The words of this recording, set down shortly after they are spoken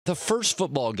The first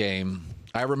football game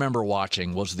I remember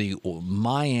watching was the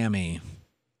Miami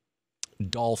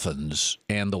Dolphins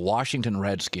and the Washington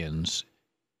Redskins,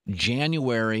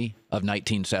 January of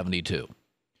 1972.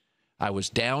 I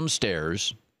was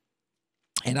downstairs,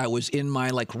 and I was in my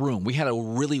room. We had a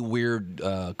really weird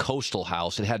coastal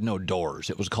house. It had no doors.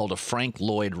 It was called a Frank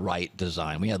Lloyd Wright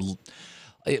design.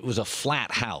 It was a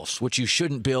flat house, which you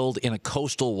shouldn't build in a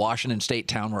coastal Washington State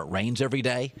town where it rains every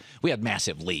day. We had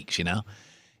massive leaks,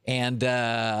 And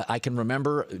I can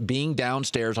remember being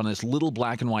downstairs on this little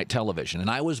black and white television. And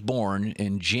I was born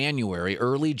in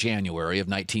early January of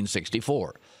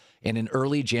 1964. And in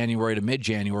early January to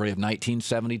mid-January of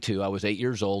 1972, I was 8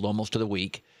 years old, almost to the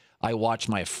week. I watched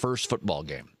my first football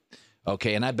game.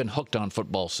 Okay, and I've been hooked on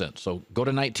football since. So go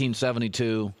to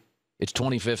 1972. It's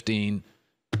 2015.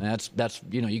 And that's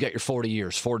you got your 40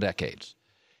 years, 4 decades.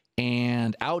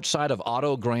 And outside of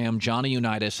Otto Graham, Johnny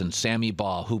Unitas, and Sammy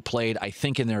Baugh, who played, I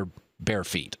think, in their bare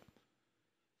feet.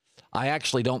 I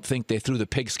actually don't think they threw the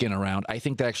pigskin around. I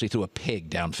think they actually threw a pig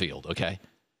downfield, okay?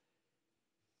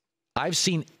 I've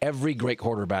seen every great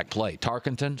quarterback play.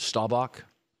 Tarkenton, Staubach,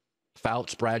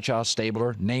 Fouts, Bradshaw,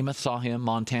 Stabler, Namath saw him,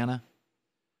 Montana.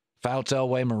 Fouts,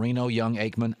 Elway, Marino, Young,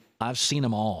 Aikman. I've seen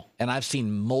them all, and I've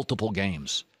seen multiple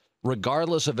games.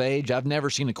 Regardless of age, I've never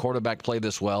seen a quarterback play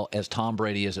this well as Tom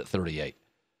Brady is at 38.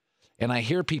 And I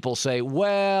hear people say,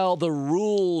 well, the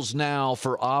rules now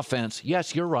for offense.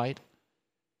 Yes, you're right.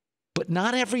 But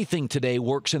not everything today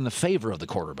works in the favor of the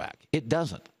quarterback. It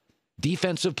doesn't.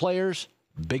 Defensive players,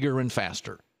 bigger and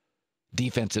faster.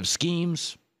 Defensive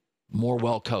schemes, more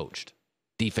well-coached.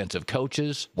 Defensive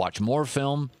coaches watch more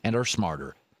film and are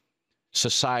smarter.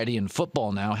 Society in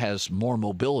football now has more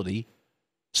mobility,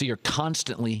 so you're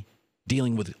constantly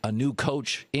dealing with a new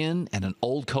coach in and an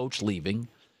old coach leaving,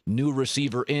 new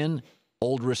receiver in,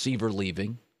 old receiver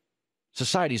leaving.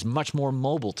 Society's much more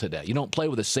mobile today. You don't play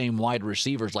with the same wide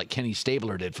receivers like Kenny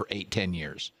Stabler did for 8-10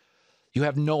 years. You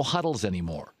have no huddles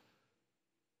anymore.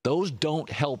 Those don't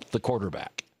help the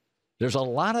quarterback. There's a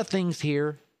lot of things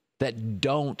here that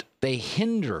they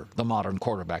hinder the modern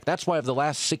quarterback. That's why of the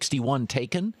last 61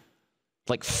 taken,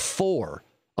 4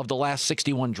 of the last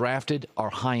 61 drafted are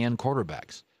high-end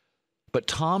quarterbacks. But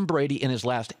Tom Brady in his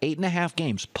last 8.5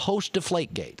 games,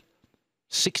 post-Deflategate,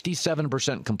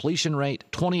 67% completion rate,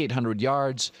 2,800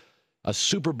 yards, a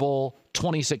Super Bowl,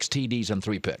 26 TDs, and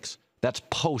 3 picks. That's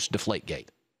post-Deflategate.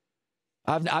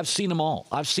 I've seen them all.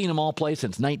 I've seen them all play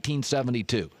since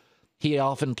 1972. He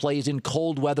often plays in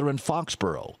cold weather in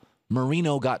Foxborough.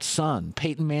 Marino got sun.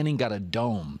 Peyton Manning got a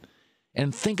dome.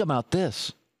 And think about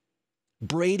this.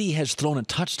 Brady has thrown a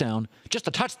touchdown, just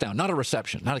a touchdown, not a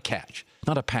reception, not a catch,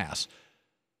 not a pass.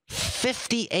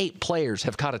 58 players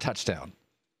have caught a touchdown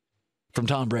from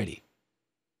Tom Brady.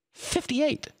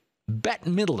 58. Bette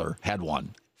Midler had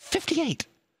one. 58.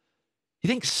 You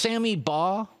think Sammy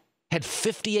Baugh had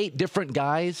 58 different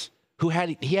guys who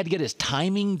he had to get his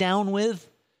timing down with?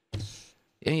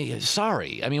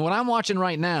 Sorry. I mean, what I'm watching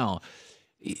right now,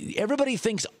 everybody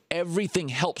thinks everything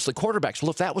helps the quarterbacks.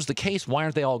 Well, if that was the case, why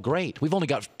aren't they all great? We've only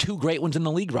got 2 great ones in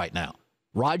the league right now.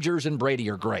 Rodgers and Brady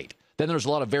are great. Then there's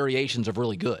a lot of variations of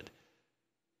really good.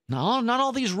 No, not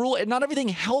all these rules. Not everything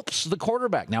helps the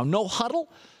quarterback. Now, no huddle,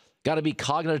 got to be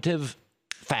cognitive,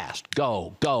 fast.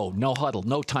 Go, no huddle,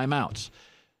 no timeouts.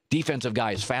 Defensive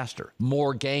guys faster,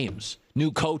 more games,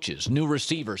 new coaches, new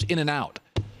receivers, in and out.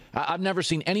 I've never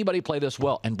seen anybody play this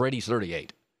well, and Brady's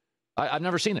 38. I've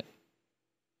never seen it.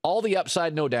 All the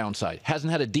upside, no downside. Hasn't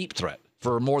had a deep threat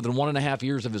for more than 1.5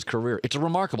 years of his career. It's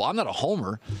remarkable. I'm not a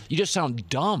homer. You just sound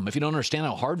dumb if you don't understand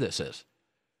how hard this is.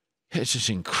 It's just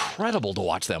incredible to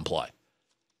watch them play.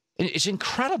 It's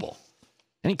incredible.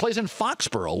 And he plays in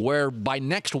Foxborough, where by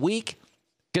next week,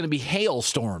 going to be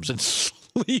hailstorms and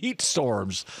sleet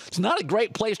storms. It's not a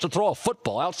great place to throw a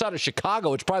football. Outside of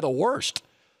Chicago, it's probably the worst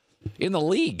in the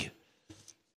league.